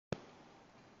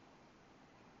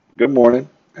Good morning,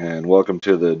 and welcome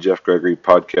to the Jeff Gregory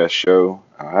Podcast Show.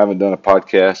 I haven't done a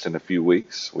podcast in a few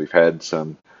weeks. We've had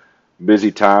some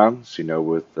busy times,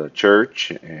 with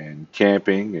church and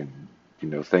camping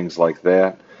and, things like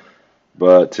that.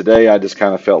 But today I just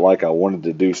kind of felt like I wanted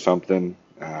to do something.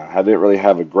 I didn't really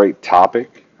have a great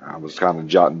topic. I was kind of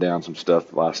jotting down some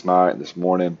stuff last night and this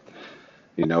morning,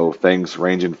 things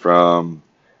ranging from,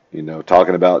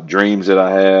 talking about dreams that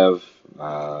I have,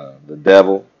 the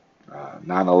devil,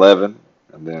 9/11,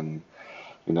 and then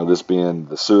this being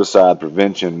the Suicide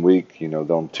Prevention Week,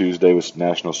 on Tuesday was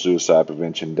National Suicide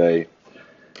Prevention Day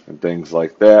and things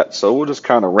like that. So we'll just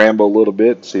kind of ramble a little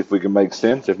bit, see if we can make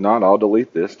sense. If not, I'll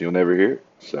delete this. You'll never hear it.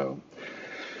 So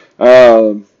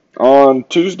on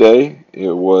Tuesday,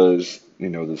 it was,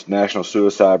 this National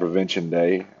Suicide Prevention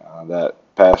Day. That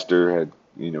pastor had,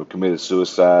 committed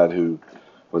suicide who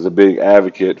was a big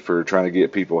advocate for trying to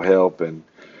get people help. And,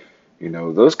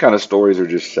 those kind of stories are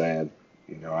just sad.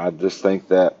 I just think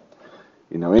that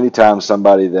anytime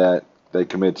somebody that they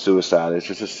commit suicide, it's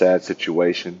just a sad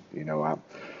situation.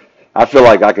 I feel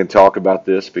like I can talk about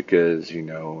this because,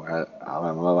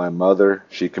 my mother,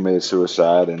 she committed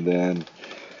suicide, and then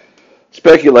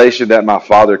speculation that my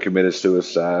father committed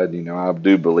suicide. I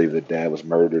do believe that dad was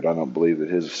murdered. I don't believe that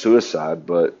his was suicide,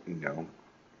 but,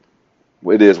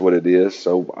 it is what it is.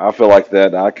 So I feel like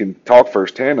that I can talk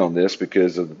firsthand on this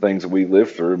because of the things that we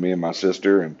lived through, me and my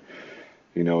sister, and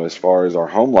as far as our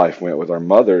home life went with our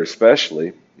mother,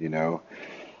 especially,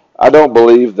 I don't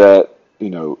believe that,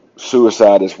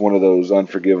 suicide is one of those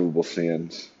unforgivable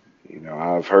sins.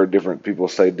 I've heard different people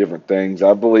say different things.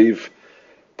 I believe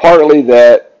partly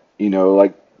that,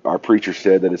 like our preacher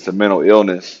said, that it's a mental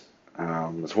illness.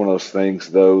 It's one of those things,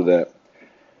 though, that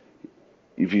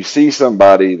if you see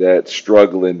somebody that's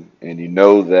struggling and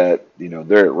that,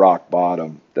 they're at rock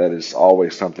bottom, that is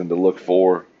always something to look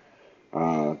for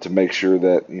to make sure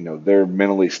that they're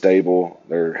mentally stable,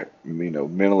 they're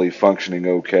mentally functioning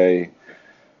okay.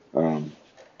 Um,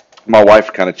 my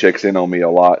wife kind of checks in on me a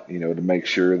lot, to make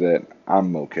sure that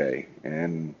I'm okay.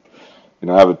 And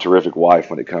I have a terrific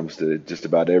wife when it comes to just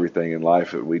about everything in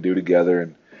life that we do together.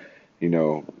 And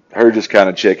her just kind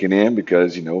of checking in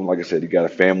because like I said, you got a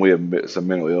family of some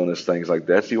mental illness, things like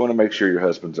that. So you want to make sure your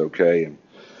husband's okay. And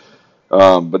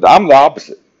but I'm the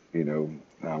opposite.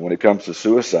 When it comes to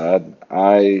suicide,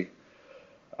 I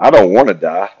don't want to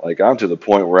die. Like I'm to the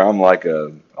point where I'm like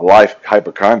a life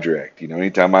hypochondriac.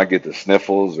 Anytime I get the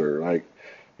sniffles or like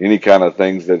any kind of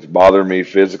things that's bother me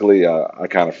physically, I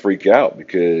kind of freak out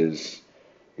because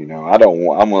I don't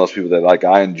want. I'm one of those people that like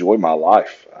I enjoy my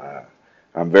life.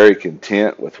 I'm very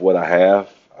content with what I have.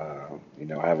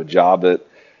 I have a job that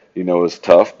is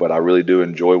tough, but I really do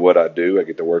enjoy what I do. I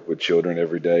get to work with children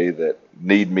every day that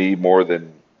need me more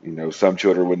than some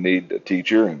children would need a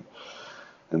teacher, and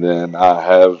then I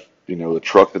have, the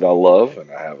truck that I love,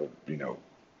 and I have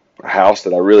a house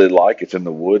that I really like. It's in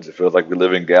the woods. It feels like we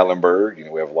live in Gatlinburg.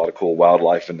 We have a lot of cool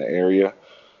wildlife in the area.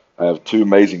 I have two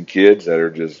amazing kids that are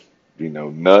just,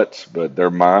 nuts, but they're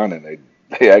mine and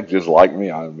they act just like me.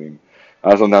 I mean,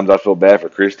 sometimes I feel bad for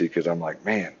Christy because I'm like,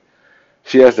 man,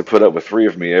 she has to put up with three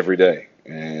of me every day.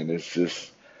 And it's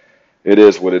just, it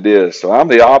is what it is. So I'm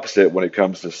the opposite when it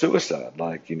comes to suicide.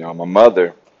 Like, my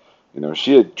mother,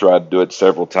 she had tried to do it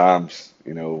several times,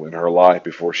 in her life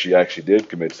before she actually did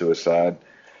commit suicide.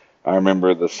 I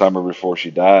remember the summer before she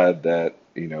died that,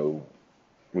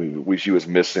 she was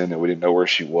missing and we didn't know where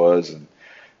she was. And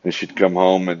then she'd come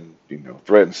home and,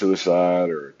 threaten suicide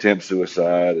or attempt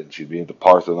suicide, and she'd be at the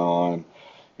Parthenon,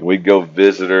 and we'd go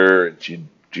visit her, and she'd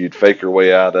fake her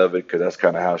way out of it because that's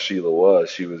kind of how Sheila was.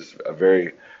 She was a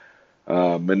very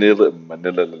manipulative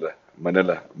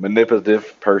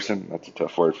person. That's a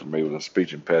tough word for me with a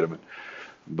speech impediment.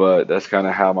 But that's kind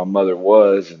of how my mother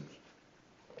was. And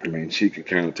I mean, she could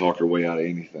kind of talk her way out of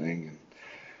anything.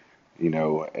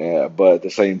 And, but at the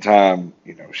same time,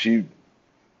 she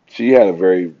had a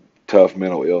very tough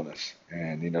mental illness.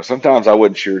 And, sometimes I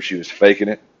wasn't sure she was faking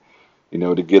it,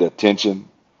 to get attention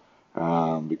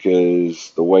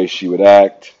because the way she would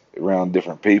act around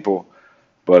different people.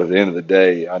 But at the end of the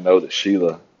day, I know that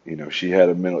Sheila, she had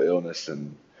a mental illness,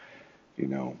 and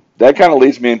that kind of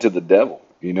leads me into the devil.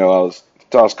 I was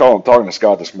talking to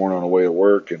Scott this morning on the way to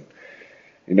work, and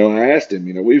and I asked him,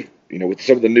 we've with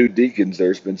some of the new deacons,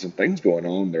 there's been some things going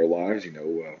on in their lives.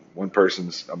 One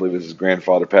person's, I believe, his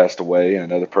grandfather passed away, and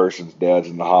another person's dad's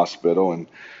in the hospital, and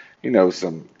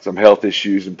some health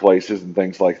issues in places and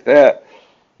things like that.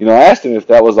 I asked him if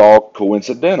that was all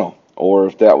coincidental or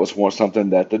if that was something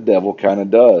that the devil kind of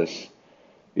does.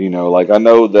 Like I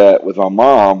know that with my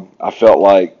mom, I felt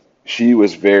like she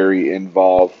was very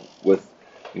involved with,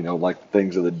 like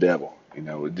things of the devil.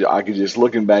 I could just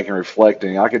looking back and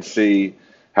reflecting, I could see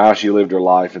how she lived her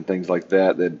life and things like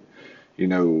that. You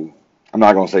know, I'm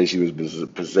not going to say she was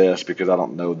possessed because I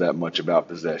don't know that much about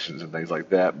possessions and things like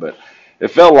that, but it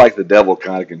felt like the devil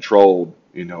kind of controlled,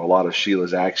 a lot of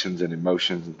Sheila's actions and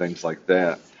emotions and things like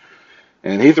that.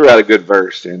 And he threw out a good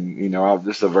verse, and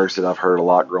this is a verse that I've heard a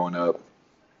lot growing up.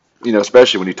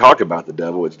 Especially when you talk about the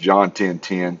devil, it's John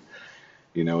 10:10.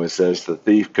 It says the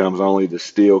thief comes only to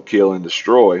steal, kill, and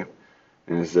destroy.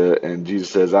 And Jesus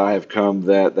says, I have come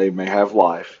that they may have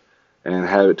life and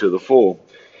have it to the full.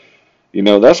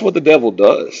 That's what the devil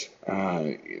does.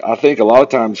 I think a lot of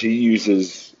times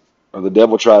or the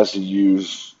devil tries to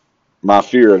use my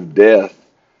fear of death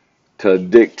to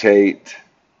dictate,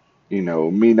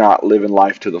 me not living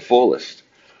life to the fullest.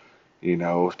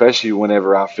 Especially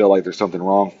whenever I feel like there's something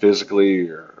wrong physically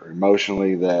or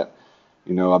emotionally that,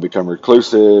 I become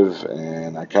reclusive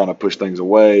and I kind of push things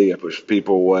away. I push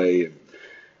people away. And,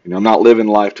 I'm not living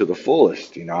life to the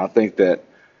fullest. I think that,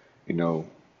 you know,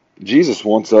 Jesus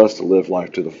wants us to live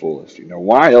life to the fullest.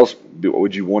 Why else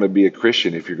would you want to be a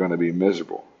Christian if you're going to be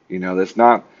miserable? That's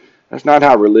not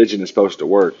how religion is supposed to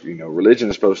work. Religion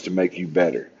is supposed to make you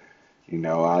better.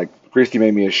 Christy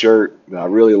made me a shirt that I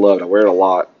really loved. I wear it a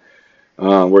lot.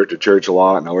 I wear it to church a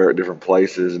lot, and I wear it at different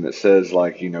places. And it says,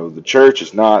 the church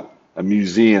is not a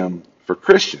museum for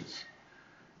Christians.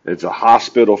 It's a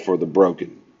hospital for the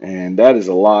broken. And that is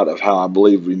a lot of how I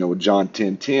believe, with John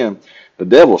 10:10, the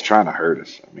devil's trying to hurt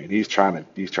us. I mean, he's trying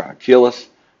to kill us.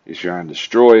 He's trying to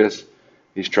destroy us.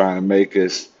 He's trying to make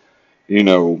us, you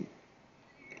know,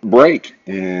 break.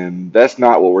 And that's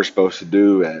not what we're supposed to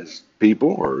do as people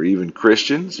or even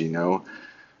Christians.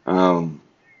 Um,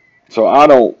 so I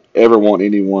don't ever want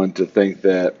anyone to think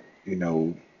that,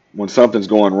 when something's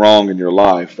going wrong in your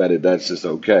life, that's just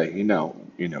okay.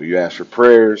 You ask for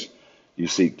prayers, you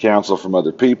seek counsel from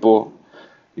other people.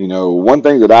 One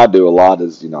thing that I do a lot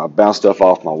is, I bounce stuff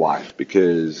off my wife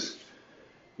because,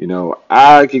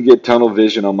 I can get tunnel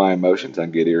vision on my emotions. I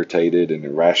can get irritated and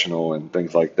irrational and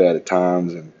things like that at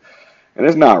times, and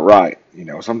it's not right.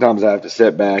 Sometimes I have to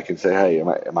sit back and say, hey,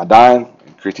 am I dying?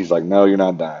 And Christy's like, no, you're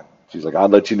not dying. She's like,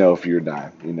 I'd let you know if you're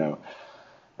dying.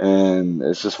 And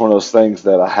it's just one of those things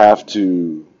that I have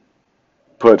to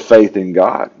put faith in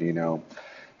God.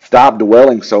 Stop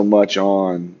dwelling so much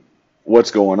on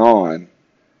what's going on,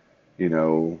 you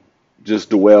know, just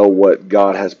dwell what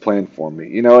God has planned for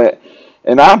me.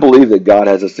 And I believe that God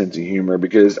has a sense of humor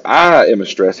because I am a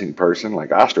stressing person.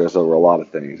 Like I stress over a lot of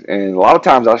things. And a lot of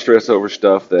times I stress over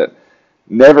stuff that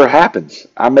never happens.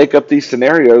 I make up these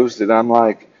scenarios that I'm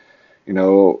like,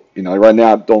 right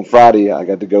now on Friday I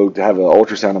got to go to have an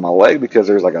ultrasound on my leg because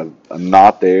there's like a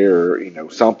knot there or,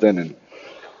 something. And,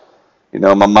 in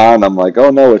my mind I'm like,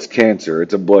 oh no, it's cancer.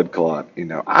 It's a blood clot.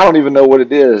 I don't even know what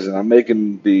it is. And I'm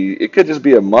making it could just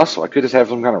be a muscle. I could just have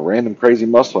some kind of random crazy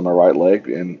muscle in my right leg.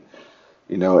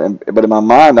 But in my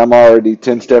mind, I'm already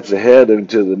 10 steps ahead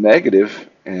into the negative,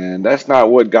 and that's not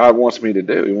what God wants me to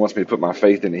do. He wants me to put my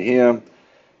faith into Him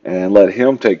and let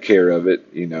Him take care of it.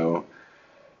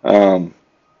 Um,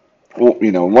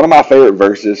 one of my favorite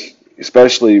verses,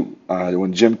 especially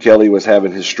when Jim Kelly was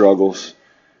having his struggles.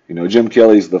 Jim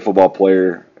Kelly's the football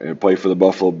player and played for the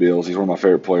Buffalo Bills. He's one of my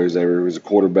favorite players ever. He was a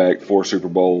quarterback, 4 Super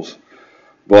Bowls.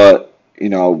 But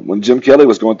when Jim Kelly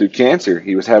was going through cancer,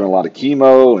 he was having a lot of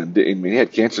chemo, and he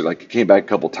had cancer. Like he came back a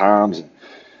couple times, and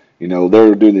they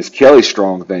were doing this Kelly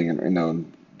Strong thing,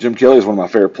 and Jim Kelly is one of my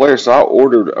favorite players. So I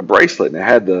ordered a bracelet, and it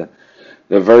had the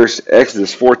verse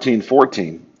Exodus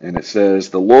 14:14, and it says,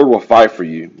 "The Lord will fight for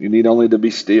you. You need only to be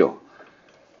still."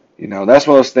 That's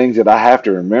one of those things that I have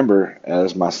to remember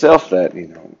as myself that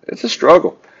it's a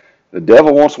struggle. The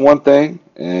devil wants one thing,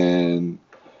 and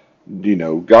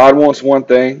God wants one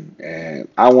thing, and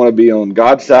I want to be on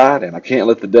God's side, and I can't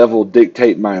let the devil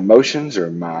dictate my emotions or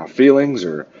my feelings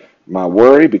or my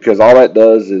worry because all that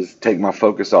does is take my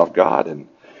focus off God. And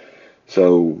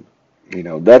so,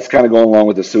 that's kind of going along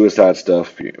with the suicide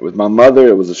stuff. With my mother,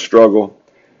 it was a struggle,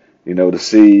 to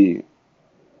see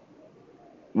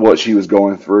what she was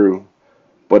going through.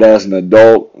 But as an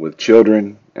adult with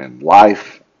children and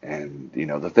life and,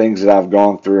 the things that I've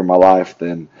gone through in my life,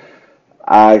 then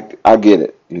I get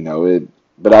it.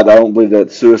 But I don't believe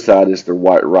that suicide is the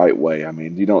right way. I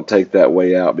mean, you don't take that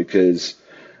way out because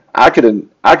I could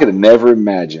have never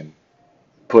imagined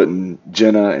putting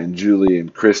Jenna and Julie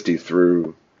and Christy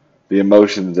through the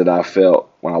emotions that I felt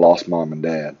when I lost mom and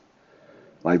dad.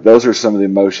 Like those are some of the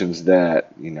emotions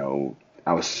that,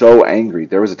 I was so angry.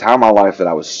 There was a time in my life that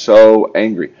I was so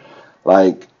angry.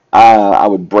 Like I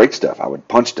would break stuff, I would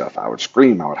punch stuff, I would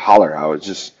scream, I would holler, I was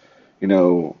just, you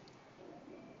know,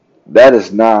 that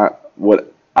is not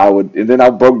what I would. And then I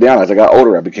broke down as I got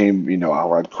older. I became,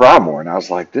 I'd cry more, and I was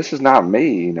like, this is not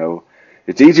me.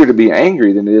 It's easier to be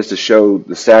angry than it is to show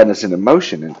the sadness and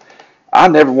emotion. And I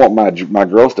never want my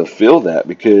girls to feel that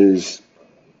because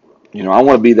I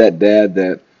want to be that dad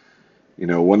that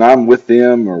when I'm with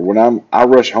them or when I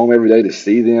rush home every day to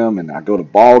see them, and I go to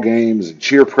ball games and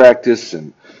cheer practice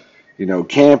and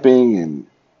camping and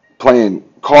playing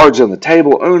cards on the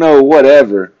table, Uno,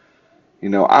 whatever.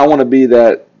 I want to be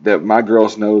that my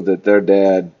girls know that their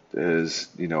dad is,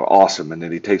 awesome, and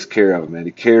that he takes care of them and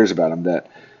he cares about them, that,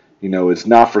 it's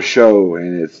not for show,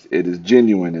 and it is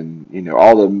genuine, and,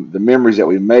 all the memories that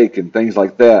we make and things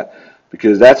like that,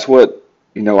 because that's what,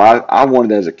 I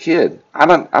wanted as a kid. I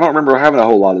don't remember having a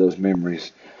whole lot of those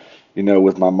memories,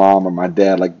 with my mom or my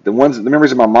dad. Like the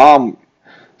memories of my mom,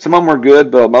 some of them were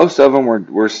good, but most of them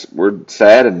were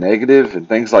sad and negative and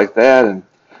things like that.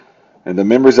 And the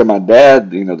memories of my dad,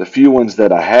 the few ones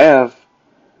that I have,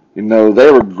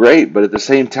 they were great, but at the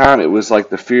same time, it was like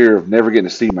the fear of never getting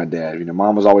to see my dad.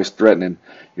 Mom was always threatening,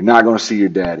 "You're not going to see your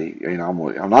daddy. I'm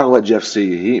not going to let Jeff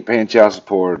see you. He ain't paying child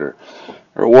support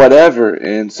or whatever."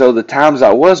 And so the times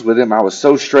I was with him, I was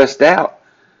so stressed out,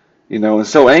 and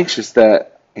so anxious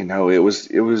that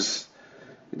it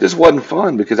just wasn't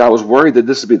fun because I was worried that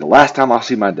this would be the last time I'll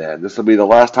see my dad. This will be the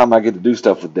last time I get to do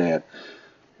stuff with dad.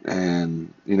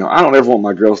 And, I don't ever want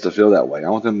my girls to feel that way. I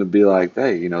want them to be like,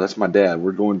 hey, that's my dad.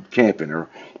 We're going camping, or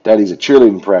daddy's at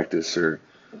cheerleading practice, or,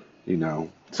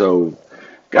 so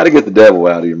got to get the devil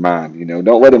out of your mind.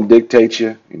 Don't let him dictate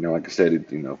you. Like I said,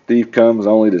 thief comes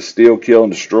only to steal, kill,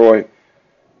 and destroy.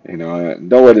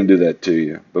 Don't let him do that to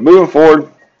you. But moving forward,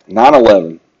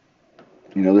 9/11.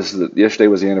 Yesterday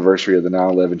was the anniversary of the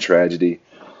 9/11 tragedy.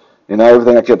 And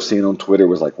everything I kept seeing on Twitter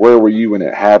was like, where were you when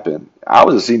it happened? I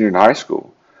was a senior in high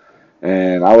school.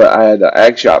 And I had an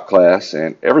ag shop class,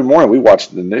 and every morning we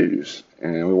watched the news,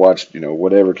 and we watched,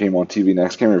 whatever came on TV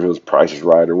next. Can't remember if it was Price is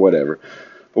Right or whatever,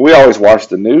 but we always watched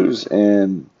the news.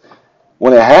 And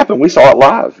when it happened, we saw it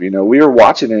live. We were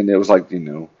watching it, and it was like,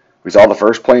 we saw the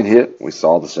first plane hit, we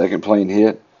saw the second plane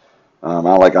hit.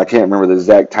 I can't remember the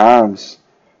exact times,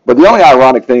 but the only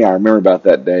ironic thing I remember about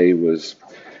that day was,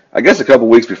 I guess a couple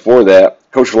weeks before that,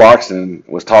 Coach Loxton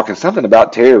was talking something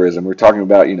about terrorism. We were talking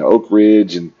about, Oak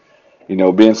Ridge and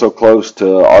being so close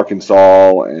to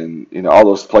Arkansas and, all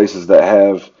those places that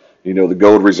have, the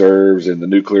gold reserves and the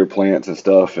nuclear plants and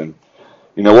stuff. And,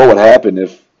 what would happen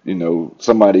if,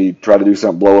 somebody tried to do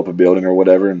something, blow up a building or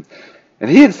whatever. And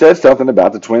he had said something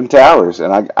about the Twin Towers.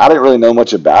 And I didn't really know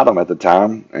much about them at the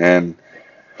time. And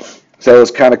so it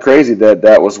was kind of crazy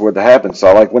that was what happened.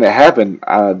 So, like, when it happened,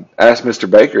 I asked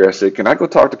Mr. Baker, I said, can I go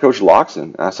talk to Coach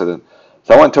Loxton? I said,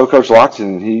 so I went and told Coach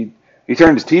Loxton, and he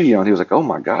turned his TV on. He was like, oh,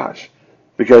 my gosh.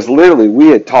 Because literally we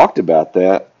had talked about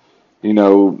that,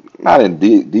 not in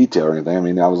detail or anything. I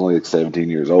mean, I was only like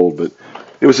 17 years old, but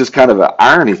it was just kind of an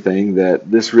irony thing that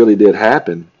this really did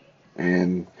happen.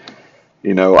 And,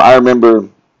 I remember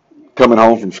coming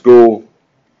home from school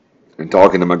and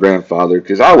talking to my grandfather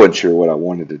because I wasn't sure what I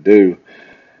wanted to do.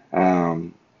 I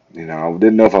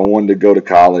didn't know if I wanted to go to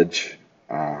college.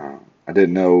 I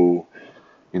didn't know,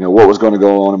 what was going to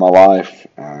go on in my life.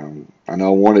 I know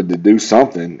I wanted to do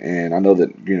something, and I know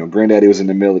that, granddaddy was in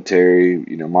the military,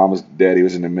 mama's daddy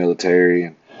was in the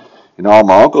military, and all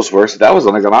my uncles were, so that was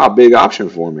like a big option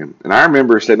for me. And I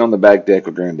remember sitting on the back deck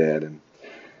with granddad and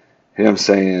him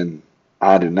saying,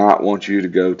 I do not want you to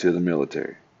go to the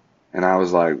military. And I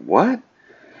was like, what?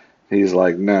 He's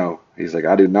like, no. He's like,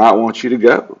 I do not want you to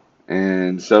go.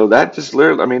 And so that just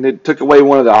literally, I mean, it took away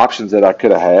one of the options that I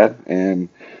could have had.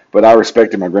 But I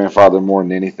respected my grandfather more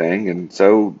than anything. And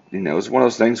so, it was one of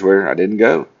those things where I didn't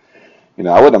go.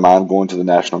 I wouldn't mind going to the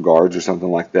National Guards or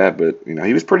something like that. But,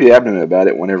 he was pretty adamant about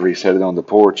it whenever he said it on the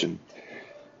porch. And,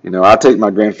 I take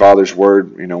my grandfather's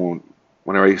word,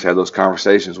 whenever he had those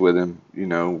conversations with him,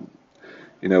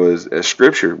 as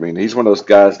scripture. I mean, he's one of those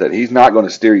guys that he's not going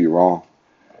to steer you wrong.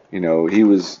 He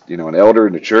was, an elder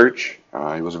in the church.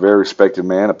 He was a very respected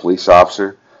man, a police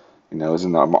officer. Was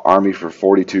in the Army for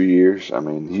 42 years. I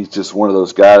mean, he's just one of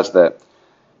those guys that,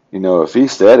 if he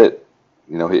said it,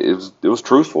 it was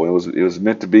truthful. It was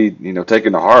meant to be,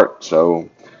 taken to heart. So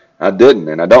I didn't,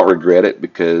 and I don't regret it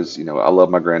because, I love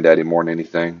my granddaddy more than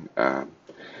anything.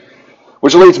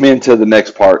 Which leads me into the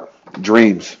next part,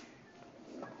 dreams.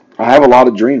 I have a lot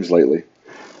of dreams lately.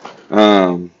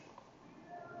 I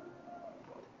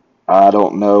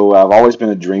don't know. I've always been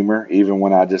a dreamer, even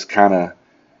when I just kind of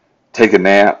take a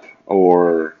nap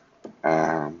or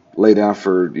lay down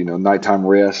for nighttime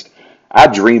rest. I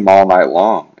dream all night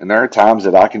long, and there are times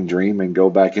that I can dream and go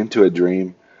back into a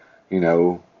dream, you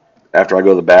know, after I go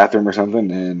to the bathroom or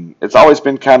something, and it's always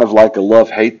been kind of like a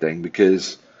love-hate thing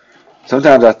because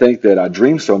sometimes I think that I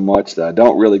dream so much that I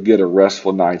don't really get a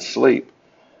restful night's sleep.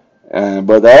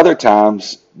 But the other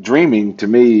times, dreaming to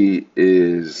me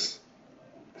is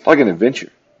it's like an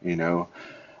adventure. You know,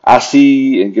 I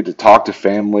see and get to talk to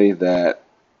family that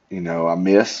I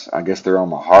miss. I guess they're on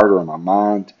my heart or on my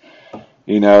mind.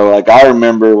 Like I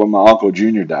remember when my Uncle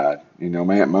Junior died.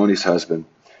 My Aunt Moni's husband.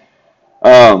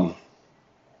 Um,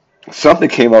 Something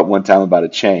came up one time about a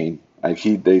chain. Like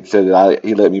they said that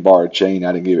he let me borrow a chain.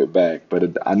 I didn't give it back,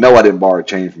 but I know I didn't borrow a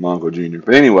chain from Uncle Junior.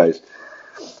 But anyways,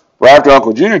 well, after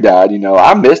Uncle Junior died,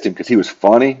 I missed him because he was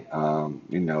funny.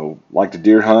 Liked to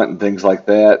deer hunt and things like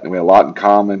that. And we had a lot in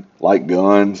common, like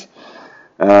guns.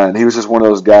 And he was just one of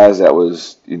those guys that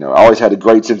was, always had a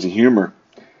great sense of humor.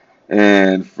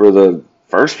 And for the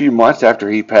first few months after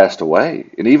he passed away,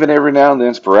 and even every now and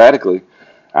then sporadically,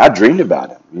 I dreamed about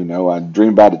him. I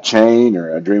dream about a chain,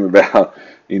 or I dream about,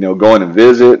 going to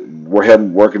visit, and we're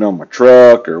heading working on my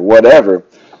truck or whatever.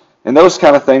 And those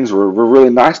kind of things were really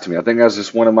nice to me. I think that's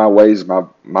just one of my ways, my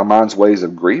mind's ways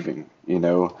of grieving. And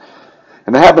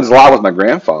that happens a lot with my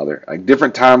grandfather. Like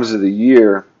different times of the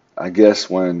year, I guess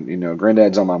when,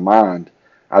 granddad's on my mind,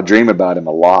 I dream about him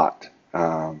a lot.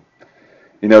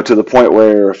 To the point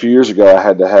where a few years ago I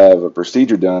had to have a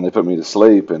procedure done. They put me to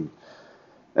sleep, and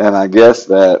I guess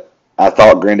that I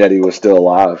thought Granddaddy was still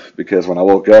alive because when I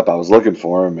woke up, I was looking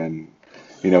for him, and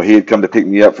he had come to pick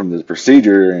me up from the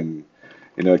procedure, and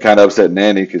it kind of upset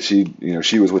Nanny because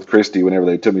she was with Christy whenever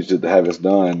they took me to have this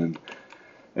done,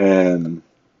 and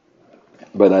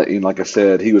but like I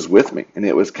said, he was with me, and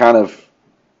it was kind of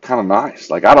nice.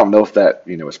 Like I don't know if that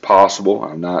is possible.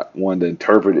 I'm not one to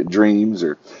interpret it dreams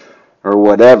or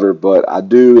whatever, but I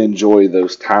do enjoy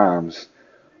those times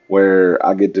where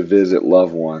I get to visit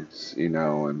loved ones.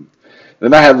 And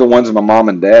then I have the ones with my mom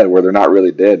and dad where they're not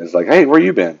really dead. And it's like, hey, where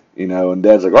you been? And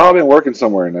dad's like, oh, I've been working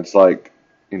somewhere. And it's like,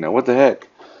 what the heck?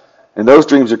 And those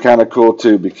dreams are kind of cool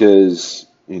too because,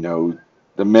 the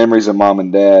memories of mom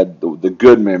and dad, the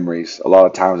good memories, a lot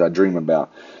of times I dream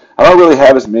about. I don't really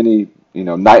have as many,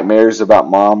 nightmares about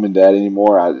mom and dad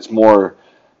anymore. It's more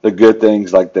the good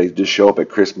things like they just show up at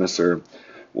Christmas or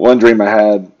one dream I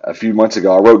had a few months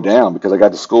ago, I wrote down because I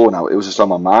got to school and it was just on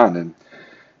my mind.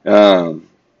 And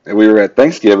we were at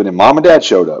Thanksgiving and mom and dad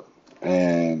showed up.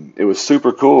 And it was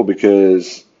super cool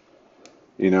because,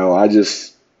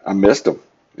 I missed them.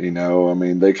 I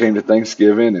mean, they came to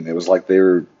Thanksgiving and it was like they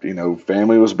were,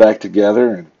 family was back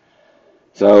together. And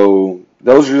so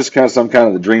those are just kind of some kind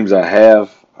of the dreams I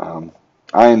have.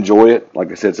 I enjoy it.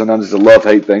 Like I said, sometimes it's a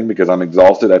love-hate thing because I'm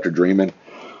exhausted after dreaming.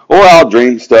 Or I'll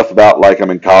dream stuff about like I'm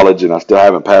in college and I still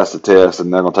haven't passed the test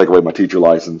and they're going to take away my teacher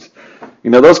license.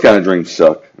 Those kind of dreams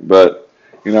suck. But,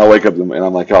 I wake up and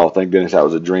I'm like, oh, thank goodness that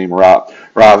was a dream. Or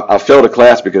I failed a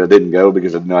class because I didn't go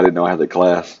because I didn't know I had the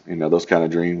class. Those kind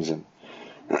of dreams.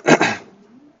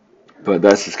 But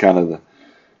that's just kind of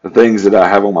the things that I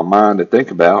have on my mind to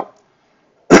think about.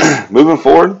 Moving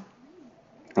forward,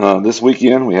 this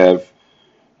weekend we have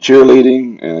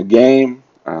cheerleading and a game.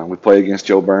 We play against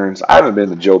Joe Burns. I haven't been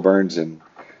to Joe Burns in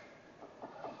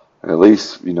at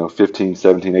least, 15,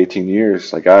 17, 18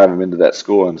 years. Like I haven't been to that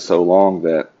school in so long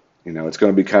that, it's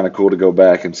going to be kind of cool to go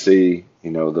back and see,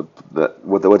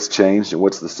 what's changed and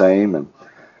what's the same. And,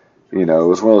 it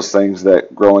was one of those things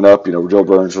that growing up, Joe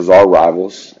Burns was our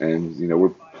rivals. And,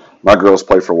 my girls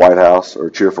play for White House or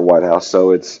cheer for White House.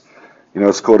 So it's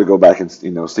cool to go back and,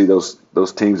 see those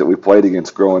teams that we played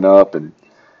against growing up and,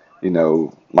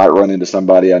 might run into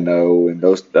somebody I know, and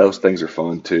those things are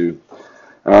fun too.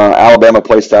 Alabama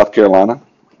plays South Carolina.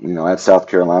 At South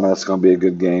Carolina, that's going to be a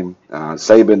good game.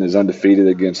 Saban is undefeated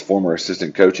against former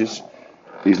assistant coaches.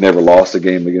 He's never lost a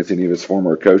game against any of his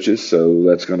former coaches, so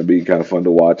that's going to be kind of fun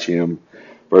to watch him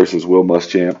versus Will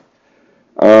Muschamp.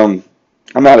 I'm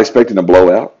not expecting a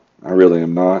blowout. I really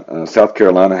am not. South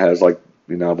Carolina has I think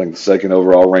the second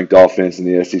overall ranked offense in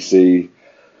the SEC.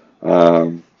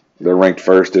 They're ranked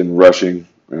first in rushing.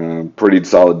 Pretty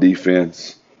solid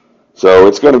defense. So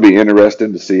it's going to be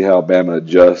interesting to see how Bama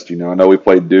adjusts. I know we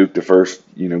played Duke the first,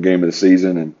 game of the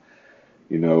season, and,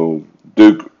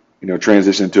 Duke,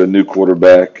 transitioned to a new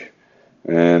quarterback,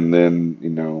 and then,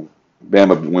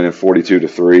 Bama winning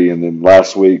 42-3, and then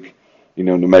last week,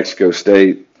 New Mexico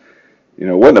State, it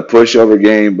wasn't a pushover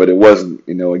game, but it wasn't,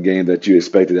 a game that you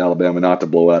expected Alabama not to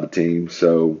blow out a team.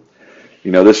 So,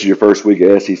 this is your first week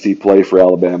of SEC play for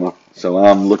Alabama, so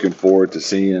I'm looking forward to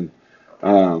seeing,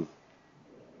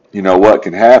 what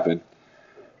can happen.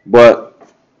 But,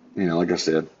 like I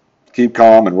said, keep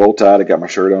calm and roll tide. I got my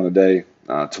shirt on today.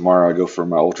 Tomorrow I go for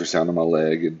my ultrasound on my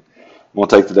leg, and I'm gonna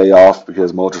take the day off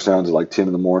because my ultrasounds are like 10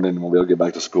 in the morning, and we'll be able to get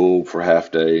back to school for a half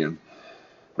day, and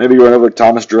maybe run over to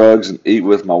Thomas Drugs and eat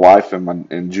with my wife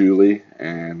and Julie,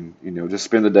 and just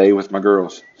spend the day with my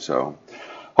girls. So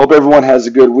hope everyone has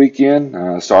a good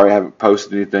weekend. Sorry I haven't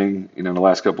posted anything in the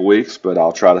last couple of weeks, but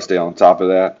I'll try to stay on top of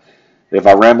that. If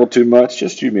I ramble too much,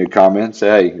 just shoot me a comment. Say,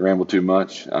 hey, you ramble too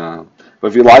much. But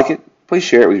if you like it, please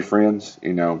share it with your friends.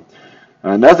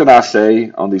 Nothing I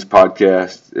say on these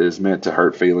podcasts is meant to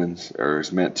hurt feelings or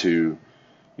is meant to,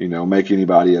 make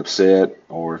anybody upset.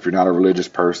 Or if you're not a religious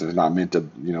person, it's not meant to,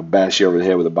 bash you over the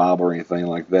head with a Bible or anything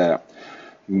like that.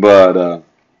 But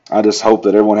I just hope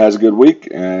that everyone has a good week,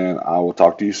 and I will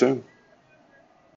talk to you soon.